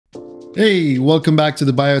Hey, welcome back to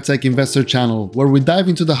the Biotech Investor channel, where we dive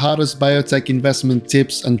into the hottest biotech investment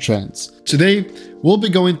tips and trends. Today, we'll be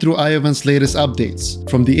going through Iovance's latest updates,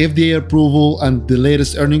 from the FDA approval and the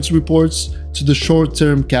latest earnings reports to the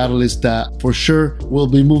short-term catalyst that, for sure, will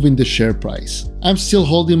be moving the share price. I'm still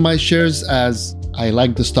holding my shares as I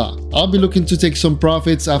like the stock. I'll be looking to take some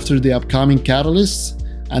profits after the upcoming catalysts,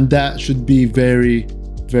 and that should be very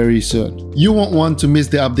soon. You won't want to miss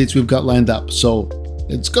the updates we've got lined up, so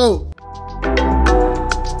let's go!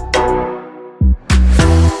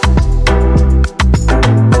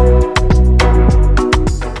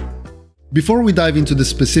 Before we dive into the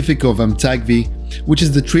specific of Amtagvi, which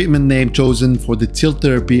is the treatment name chosen for the TIL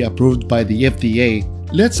therapy approved by the FDA,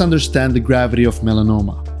 let's understand the gravity of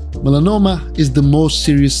melanoma. Melanoma is the most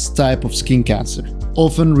serious type of skin cancer,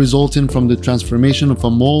 often resulting from the transformation of a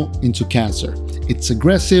mole into cancer. It's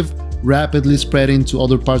aggressive, rapidly spreading to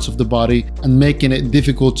other parts of the body and making it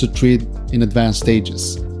difficult to treat in advanced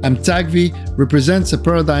stages. Amtagvi represents a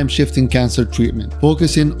paradigm-shifting cancer treatment,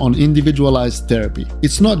 focusing on individualized therapy.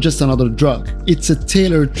 It's not just another drug, it's a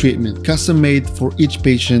tailored treatment, custom-made for each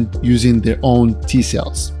patient using their own T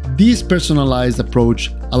cells. This personalized approach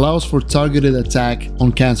allows for targeted attack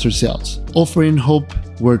on cancer cells, offering hope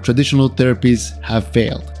where traditional therapies have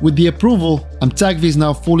failed. With the approval, Amtagvi is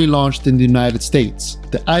now fully launched in the United States.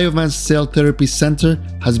 The Iovance Cell Therapy Center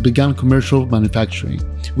has begun commercial manufacturing,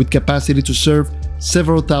 with capacity to serve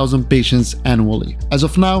several thousand patients annually. As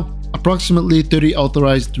of now, approximately 30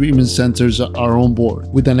 authorized treatment centers are on board,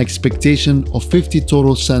 with an expectation of 50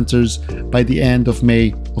 total centers by the end of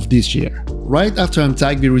May of this year. Right after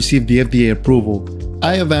Amtagvi received the FDA approval,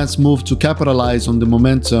 Iovance moved to capitalize on the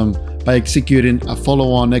momentum by executing a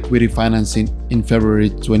follow-on equity financing in February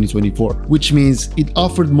 2024, which means it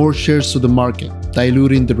offered more shares to the market,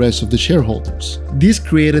 diluting the rest of the shareholders. This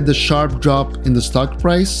created a sharp drop in the stock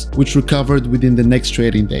price, which recovered within the next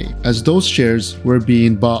trading day, as those shares were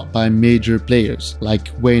being bought by major players like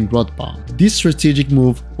Wayne Rothbaum. This strategic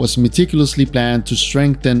move was meticulously planned to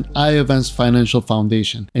strengthen Iovance's financial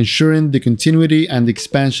foundation, ensuring the continuity and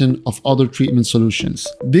expansion of other treatment solutions.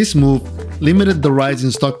 This move limited the rise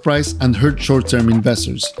in stock price and hurt short-term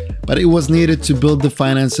investors, but it was needed to build the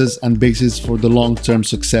finances and basis for the long-term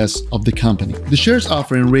success of the company. The shares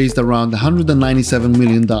offering raised around $197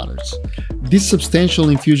 million. This substantial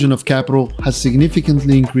infusion of capital has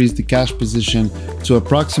significantly increased the cash position to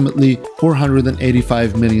approximately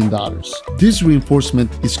 $485 million. This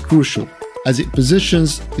reinforcement is crucial, as it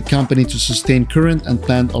positions the company to sustain current and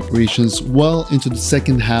planned operations well into the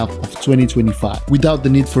second half of 2025 without the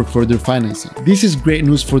need for further financing. This is great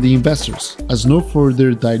news for the investors, as no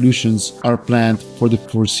further dilutions are planned for the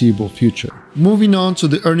foreseeable future. Moving on to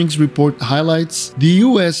the earnings report highlights, the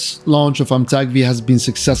US launch of Amtagvi has been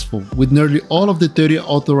successful, with nearly all of the 30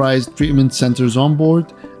 authorized treatment centers on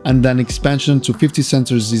board, and an expansion to 50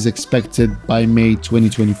 centers is expected by May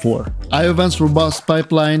 2024. Iovance's robust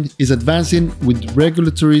pipeline is advancing, with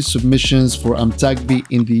regulatory submissions for Amtagvi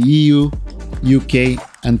in the EU, UK,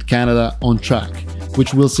 and Canada on track,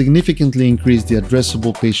 which will significantly increase the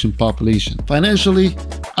addressable patient population. Financially,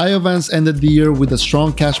 Iovance ended the year with a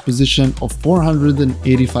strong cash position of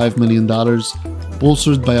 $485 million,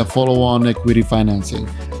 bolstered by a follow-on equity financing,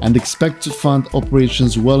 and expect to fund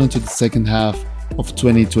operations well into the second half of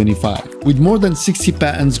 2025. With more than 60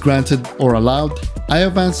 patents granted or allowed,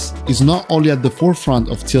 Iovance is not only at the forefront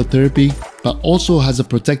of TIL therapy, but also has a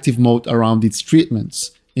protective moat around its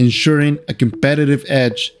treatments, ensuring a competitive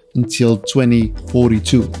edge until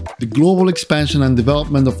 2042. The global expansion and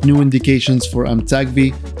development of new indications for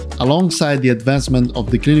Amtagvi, alongside the advancement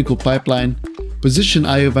of the clinical pipeline, position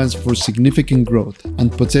Iovance for significant growth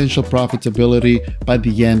and potential profitability by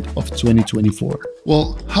the end of 2024.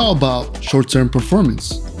 Well, how about short-term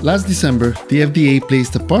performance? Last December, the FDA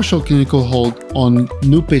placed a partial clinical hold on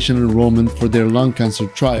new patient enrollment for their lung cancer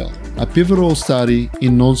trial, a pivotal study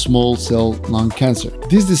in non-small cell lung cancer.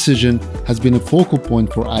 This decision has been a focal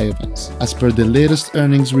point for Iovance. As per the latest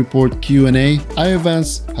earnings report Q&A,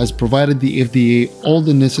 Iovance has provided the FDA all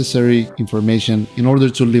the necessary information in order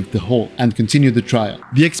to lift the hold and continue the trial.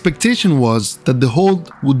 The expectation was that the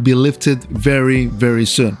hold would be lifted very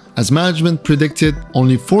soon. As management predicted,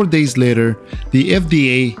 only 4 days later, the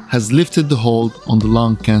FDA has lifted the hold on the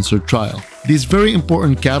lung cancer trial. This very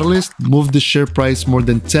important catalyst moved the share price more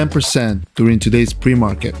than 10% during today's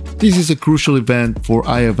pre-market. This is a crucial event for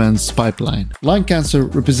Iovance's pipeline. Lung cancer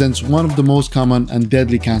represents one of the most common and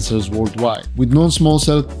deadly cancers worldwide, with non-small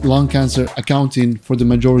cell lung cancer accounting for the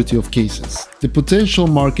majority of cases. The potential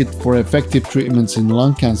market for effective treatments in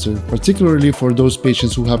lung cancer, particularly for those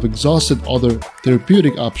patients who have exhausted other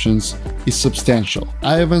therapeutic options, is substantial.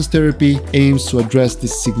 Iovance therapy aims to address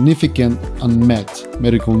this significant unmet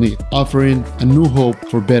medical need, offering a new hope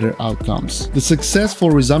for better outcomes. The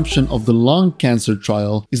successful resumption of the lung cancer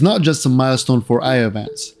trial is not just a milestone for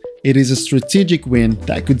Iovance. It is a strategic win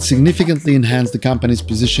that could significantly enhance the company's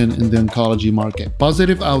position in the oncology market.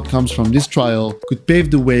 Positive outcomes from this trial could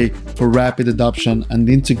pave the way for rapid adoption and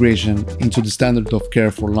integration into the standard of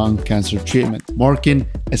care for lung cancer treatment, marking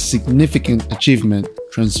a significant achievement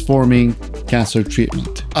transforming cancer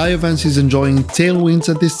treatment. Iovance is enjoying tailwinds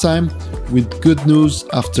at this time, with good news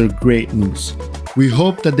after great news. We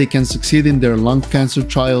hope that they can succeed in their lung cancer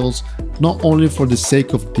trials, not only for the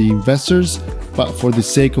sake of the investors, but for the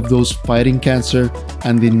sake of those fighting cancer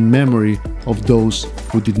and in memory of those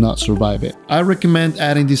who did not survive it. I recommend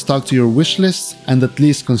adding this stock to your wish list and at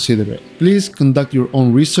least consider it. Please conduct your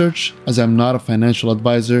own research, as I'm not a financial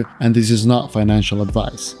advisor and this is not financial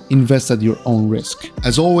advice. Invest at your own risk.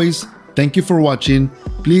 As always, thank you for watching.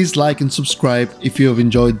 Please like and subscribe if you have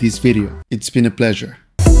enjoyed this video. It's been a pleasure.